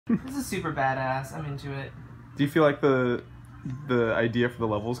This is super badass. I'm into it. Do you feel like the idea for the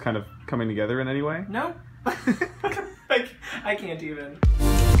levels kind of coming together in any way? No. I can't even.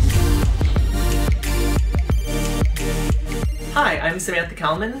 Hi, I'm Samantha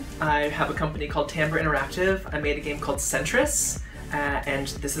Kalman. I have a company called Timbre Interactive. I made a game called Sentris, and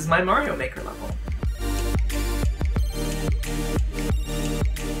this is my Mario Maker level.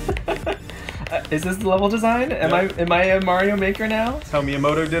 Is this the level design? Am I a Mario Maker now? That's how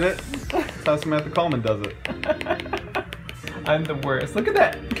Miyamoto did it. That's how Samantha Kalman does it. I'm the worst. Look at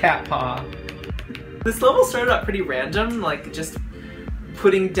that cat paw. This level started out pretty random, like just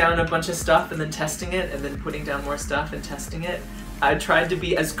putting down a bunch of stuff and then testing it, and then putting down more stuff and testing it. I tried to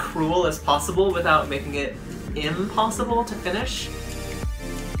be as cruel as possible without making it impossible to finish.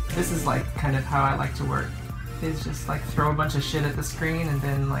 This is like kind of how I like to work. Is just like throw a bunch of shit at the screen and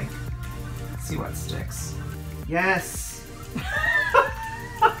then like see what sticks. Yes!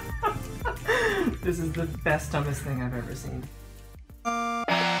 This is the best, dumbest thing I've ever seen.